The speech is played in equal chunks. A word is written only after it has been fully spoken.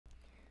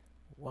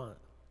1,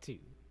 2,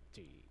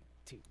 3,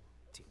 2,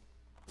 2.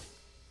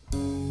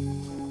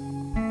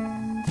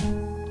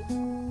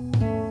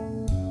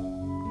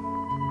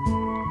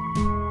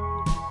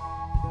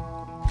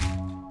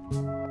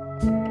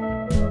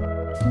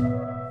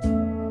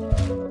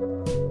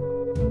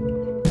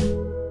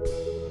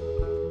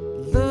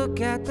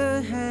 Look at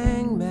the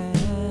hangman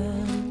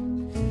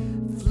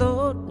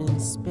floating in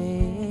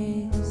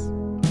space,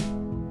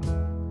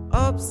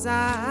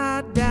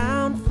 upside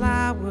down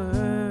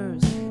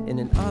flowers in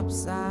an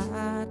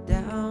upside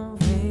down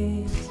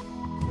vase.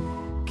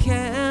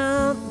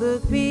 Can't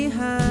look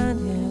behind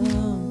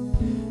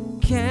him,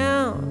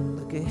 can't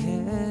look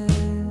ahead,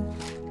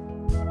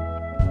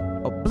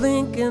 or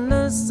blink in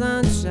the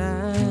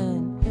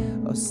sunshine,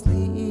 or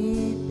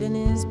sleep in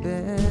his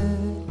bed.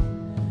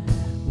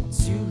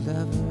 Two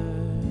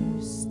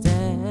lovers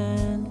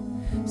stand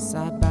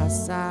side by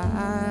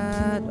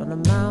side on a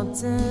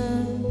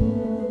mountain,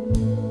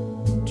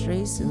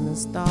 tracing the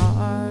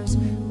stars,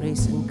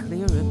 racing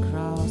clear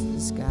across the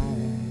sky.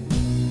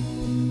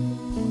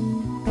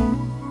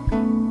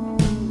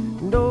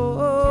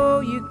 No,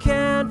 you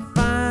can't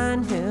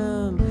find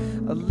him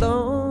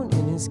alone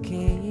in his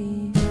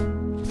cave,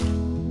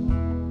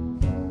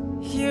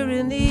 here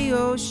in the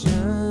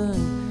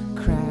ocean,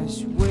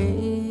 crash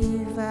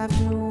wave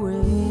after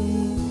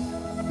wave.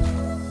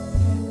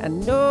 I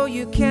know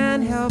you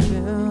can't help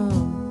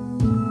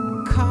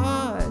him,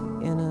 caught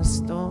in a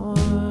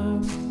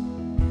storm,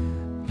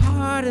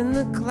 part in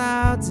the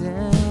clouds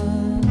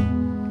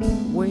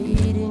and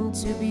waiting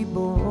to be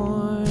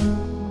born.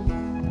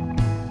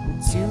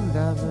 Two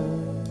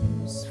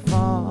lovers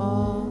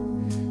fall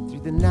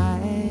through the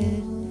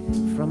night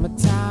from a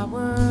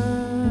tower,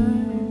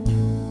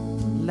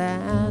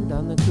 land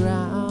on the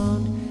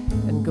ground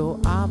and go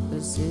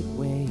opposite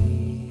ways.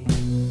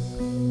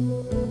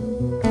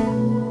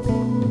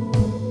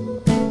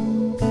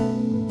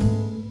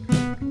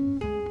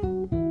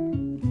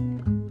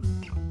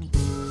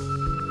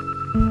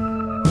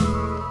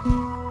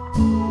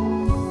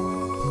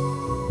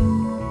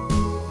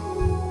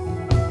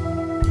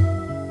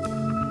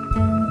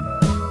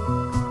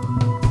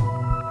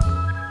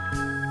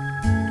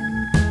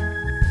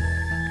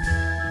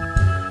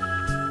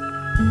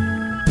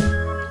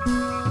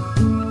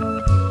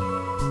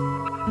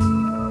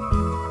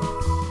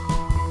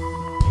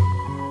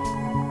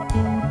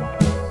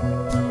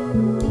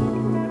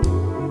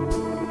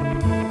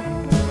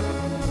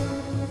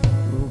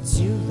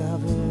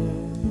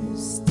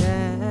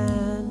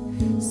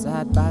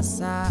 By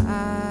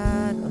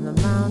side on the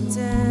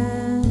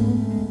mountain,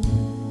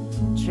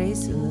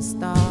 tracing the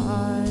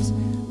stars,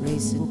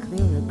 racing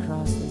clear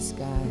across the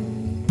sky.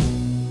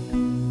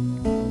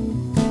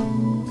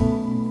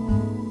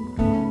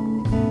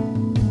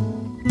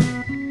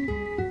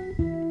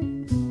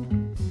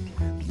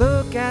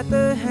 Look at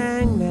the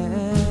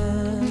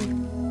hangman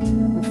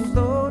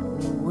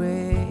floating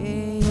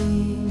away,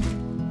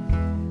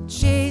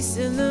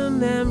 chasing the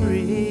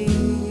memory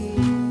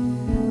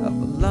of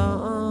a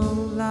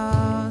long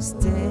lost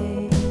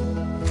day,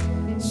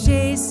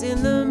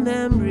 chasing the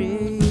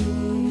memory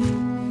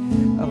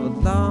of a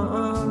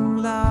long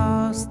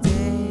lost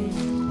day,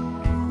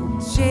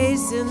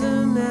 chasing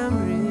the memory